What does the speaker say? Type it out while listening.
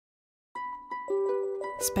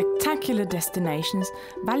Spectacular destinations,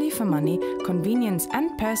 value for money, convenience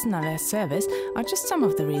and personalised service are just some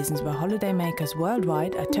of the reasons why holidaymakers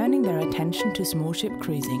worldwide are turning their attention to small ship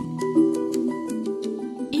cruising.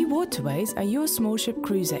 eWaterways are your small ship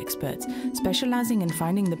cruise experts, specialising in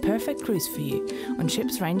finding the perfect cruise for you on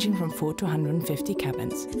ships ranging from 4 to 150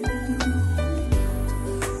 cabins.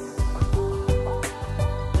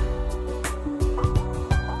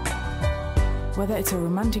 Whether it's a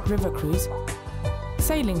romantic river cruise,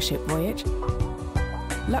 sailing ship voyage,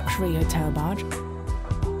 luxury hotel barge,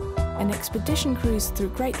 an expedition cruise through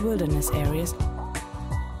great wilderness areas,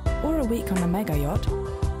 or a week on a mega yacht,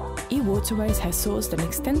 eWaterways has sourced an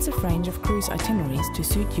extensive range of cruise itineraries to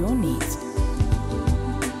suit your needs.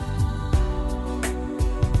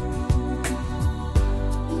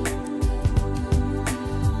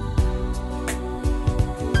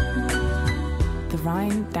 The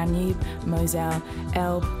Rhine, Danube, Moselle,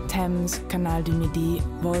 Elbe, Thames, Canal du Midi,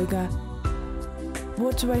 Volga.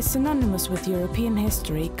 Waterways synonymous with European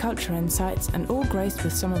history, culture and sights, and all graced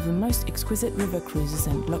with some of the most exquisite river cruises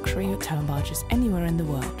and luxury hotel barges anywhere in the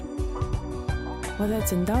world. Whether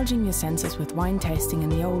it's indulging your senses with wine tasting in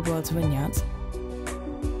the old world's vineyards,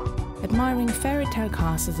 admiring fairy tale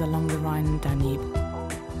castles along the Rhine and Danube,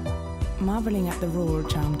 marvelling at the rural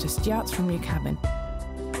charm just yards from your cabin,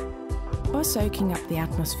 or soaking up the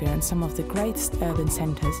atmosphere in some of the greatest urban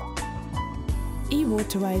centres,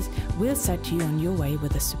 eWaterways will set you on your way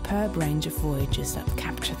with a superb range of voyages that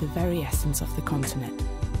capture the very essence of the continent.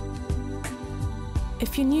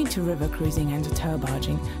 If you're new to river cruising and hotel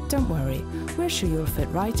barging, don't worry, we're sure you'll fit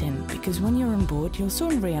right in, because when you're on board you'll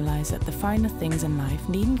soon realise that the finer things in life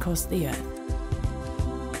needn't cost the earth.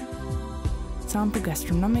 Sample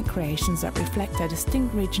gastronomic creations that reflect their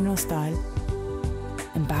distinct regional style,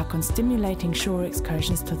 embark on stimulating shore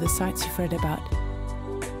excursions to the sites you've read about,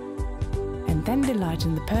 and then delight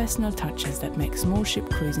in the personal touches that make small ship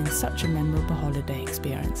cruising such a memorable holiday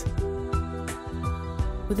experience.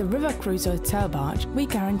 With a river cruise or hotel barge, we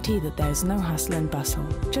guarantee that there is no hustle and bustle,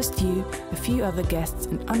 just you, a few other guests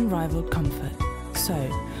and unrivaled comfort. So,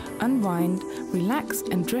 unwind, relax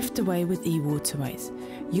and drift away with eWaterways,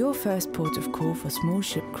 your first port of call for small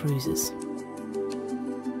ship cruises.